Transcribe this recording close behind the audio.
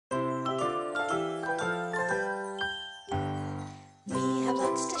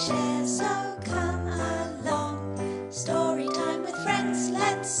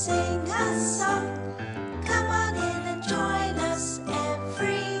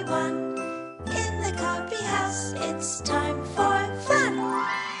it's time for fun.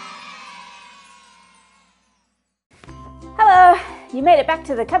 Hello! You made it back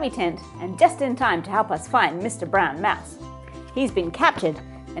to the Cubby tent and just in time to help us find Mr. Brown Mouse. He's been captured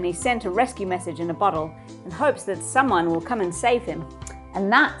and he sent a rescue message in a bottle and hopes that someone will come and save him.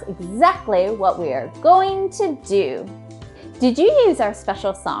 And that's exactly what we are going to do. Did you use our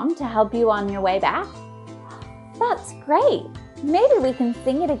special song to help you on your way back? That's great. Maybe we can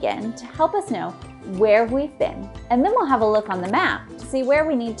sing it again to help us know where we've been. And then we'll have a look on the map to see where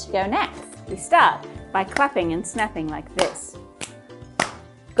we need to go next. We start by clapping and snapping like this.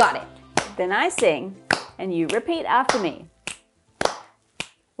 Got it. Then I sing and you repeat after me.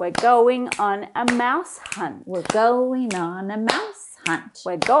 We're going on a mouse hunt. We're going on a mouse hunt.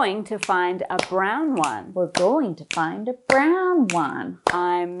 We're going to find a brown one. We're going to find a brown one.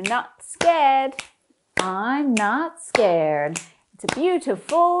 I'm not scared. I'm not scared. It's a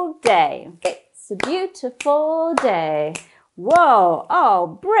beautiful day. It's a beautiful day. Whoa,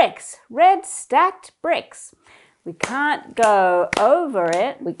 oh, bricks, red stacked bricks. We can't go over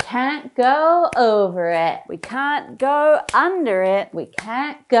it. We can't go over it. We can't go under it. We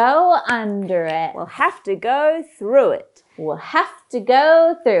can't go under it. We'll have to go through it. We'll have to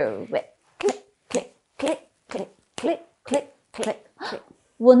go through it. Click, click, click, click, click, click, click, click.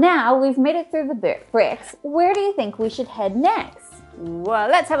 Well, now we've made it through the bricks. Where do you think we should head next? Well,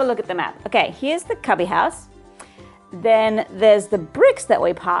 let's have a look at the map. Okay, here's the Cubby house. Then there's the bricks that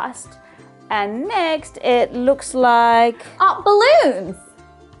we passed. And next it looks like... Oh, balloons!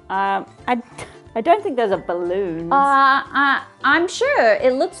 I don't think those are balloons. I'm sure.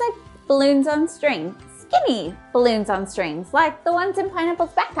 It looks like balloons on strings. Skinny balloons on strings, like the ones in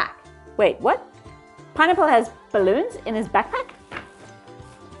Pineapple's backpack. Wait, what? Pineapple has balloons in his backpack?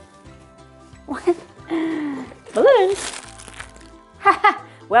 What? Balloons? Haha,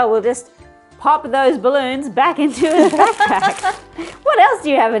 well, we'll just pop those balloons back into his backpack. What else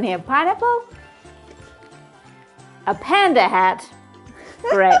do you have in here? Pineapple? A panda hat.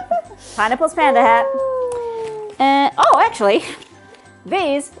 Great. Pineapple's panda hat. Oh, actually,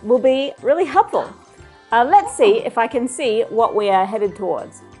 these will be really helpful. Let's see if I can see what we are headed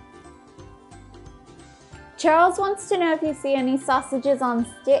towards. Charles wants to know if you see any sausages on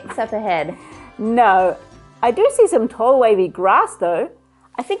sticks up ahead. No, I do see some tall wavy grass though.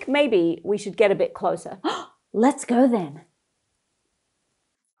 I think maybe we should get a bit closer. Let's go then.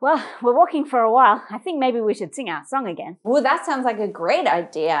 Well, we're walking for a while. I think maybe we should sing our song again. Ooh, that sounds like a great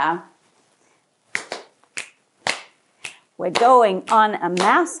idea. We're going on a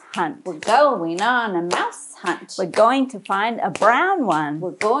mouse hunt. We're going on a mouse hunt. We're going to find a brown one.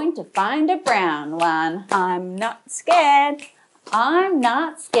 We're going to find a brown one. I'm not scared. I'm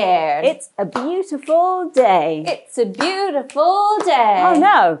not scared. It's a beautiful day. It's a beautiful day. Oh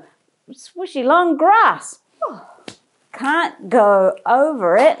no, swishy long grass. Can't go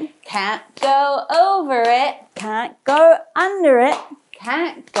over it. Can't go over it. Can't go under it.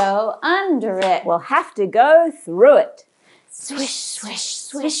 Can't go under it. We'll have to go through it. Swish, swish,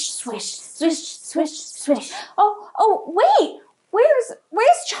 swish, swish, swish, swish, swish. Oh, wait.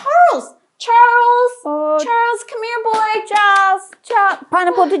 Where's Charles? Charles! Oh, Charles, come here, boy. Charles.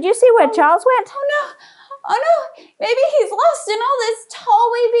 Pineapple, did you see where Charles went? Oh no, maybe he's lost in all this tall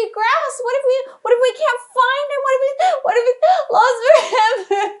wavy grass. What if we can't find him? What if we lost for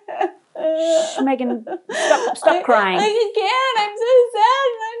him? Shh, Megan, stop crying. I can't, I'm so sad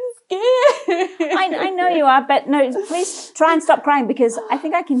and I'm scared. I know you are, but no, please try and stop crying because I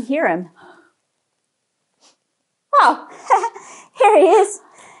think I can hear him. Oh, here he is.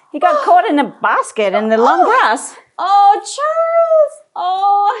 He got caught in a basket in the long grass. Oh, Charles.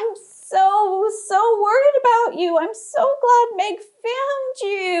 Oh, I'm so worried about you. I'm so glad Meg found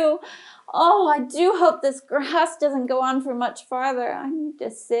you. Oh, I do hope this grass doesn't go on for much farther. I need to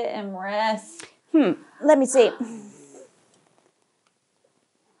sit and rest. Let me see.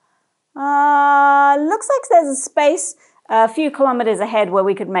 Looks like there's a space a few kilometers ahead where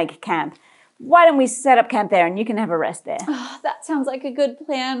we could make camp. Why don't we set up camp there and you can have a rest there? Oh, that sounds like a good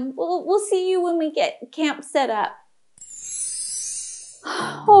plan. We'll see you when we get camp set up.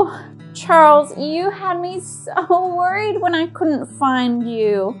 Oh, Charles, you had me so worried when I couldn't find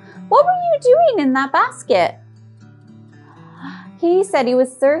you. What were you doing in that basket? He said he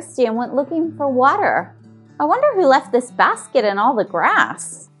was thirsty and went looking for water. I wonder who left this basket in all the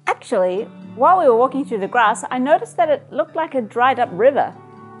grass. Actually, while we were walking through the grass, I noticed that it looked like a dried up river.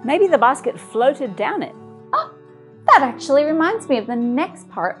 Maybe the basket floated down it. Oh, that actually reminds me of the next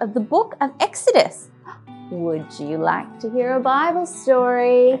part of the book of Exodus. Would you like to hear a Bible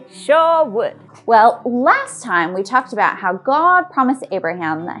story? Sure would. Well, last time we talked about how God promised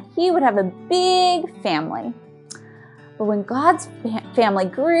Abraham that he would have a big family. But when God's family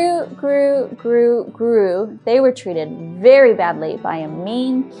grew, they were treated very badly by a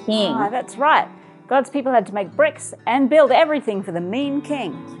mean king. Ah, that's right. God's people had to make bricks and build everything for the mean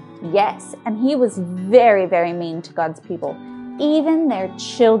king. Yes, and he was very, very mean to God's people, even their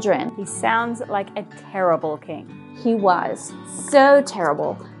children. He sounds like a terrible king. He was so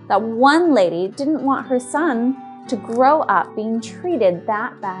terrible that one lady didn't want her son to grow up being treated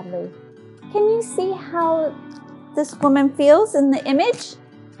that badly. Can you see how this woman feels in the image?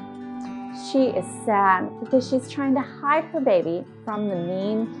 She is sad because she's trying to hide her baby from the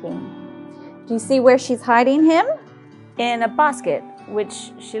mean king. Do you see where she's hiding him? In a basket,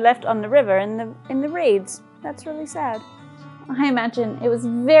 which she left on the river in the reeds. That's really sad. I imagine it was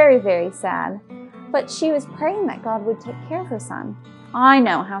very, very sad. But she was praying that God would take care of her son. I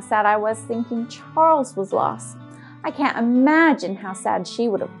know how sad I was thinking Charles was lost. I can't imagine how sad she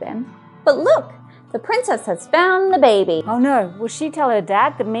would have been. But look, the princess has found the baby. Oh no, will she tell her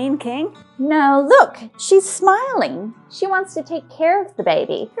dad, the mean king? No, look, she's smiling. She wants to take care of the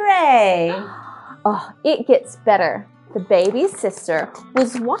baby. Hooray! Oh, it gets better. The baby's sister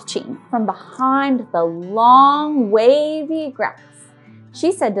was watching from behind the long, wavy grass.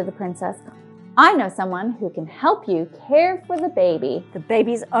 She said to the princess, I know someone who can help you care for the baby. The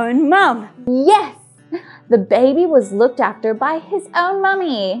baby's own mum. Yes! The baby was looked after by his own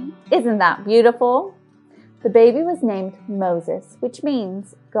mummy. Isn't that beautiful? The baby was named Moses, which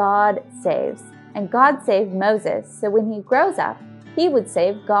means God saves. And God saved Moses, so when he grows up, he would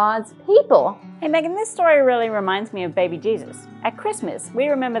save God's people. Hey Megan, this story really reminds me of baby Jesus. At Christmas, we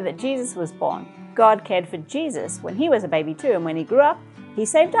remember that Jesus was born. God cared for Jesus when he was a baby too, and when he grew up, he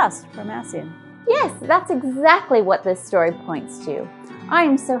saved us from our sin. Yes, that's exactly what this story points to. I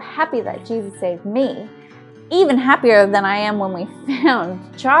am so happy that Jesus saved me. Even happier than I am when we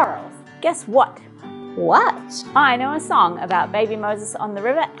found Charles. Guess what? What? I know a song about baby Moses on the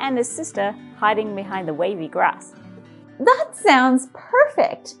river and his sister hiding behind the wavy grass. That sounds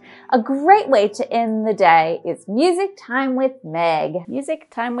perfect. A great way to end the day is Music Time with Meg. Music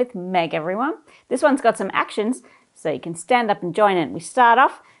Time with Meg, everyone. This one's got some actions, so you can stand up and join in. We start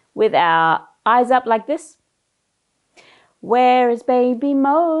off with our eyes up like this. Where is baby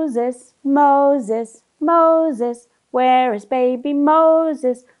Moses? Moses, Moses. Where is baby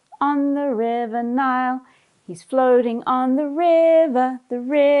Moses? On the river Nile. He's floating on the river, the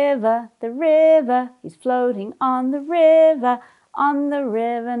river, the river. He's floating on the river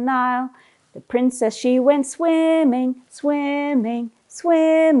Nile. The princess, she went swimming, swimming,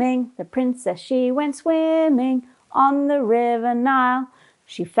 swimming. The princess, she went swimming on the river Nile.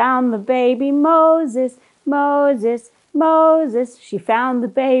 She found the baby Moses, Moses, Moses. She found the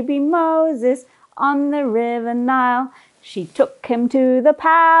baby Moses on the river Nile. She took him to the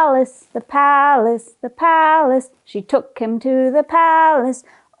palace, the palace, the palace. She took him to the palace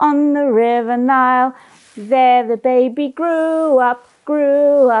on the river Nile. There the baby grew up,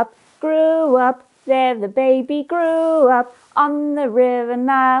 grew up, grew up. There the baby grew up on the river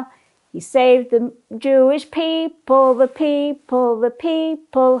Nile. He saved the Jewish people, the people, the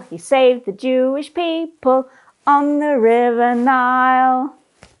people. He saved the Jewish people on the river Nile.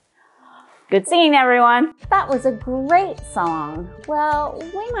 Good singing, everyone. That was a great song. Well,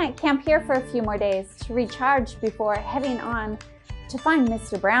 we might camp here for a few more days to recharge before heading on to find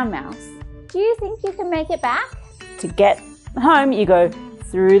Mr. Brown Mouse. Do you think you can make it back? To get home, you go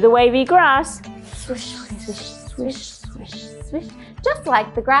through the wavy grass. Swish, swish, swish, swish, swish. Just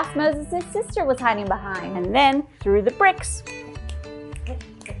like the grass Moses' sister was hiding behind. And then through the bricks.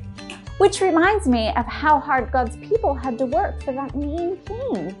 Which reminds me of how hard God's people had to work for that mean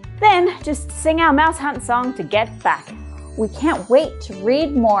king. Then just sing our mouse hunt song to get back. We can't wait to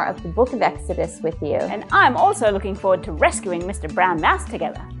read more of the book of Exodus with you. And I'm also looking forward to rescuing Mr. Brown Mouse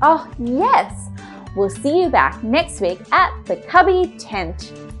together. Oh, yes! We'll see you back next week at the Cubby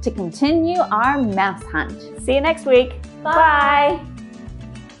tent to continue our mouse hunt. See you next week. Bye.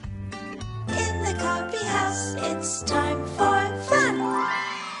 In the Cubby house, it's time.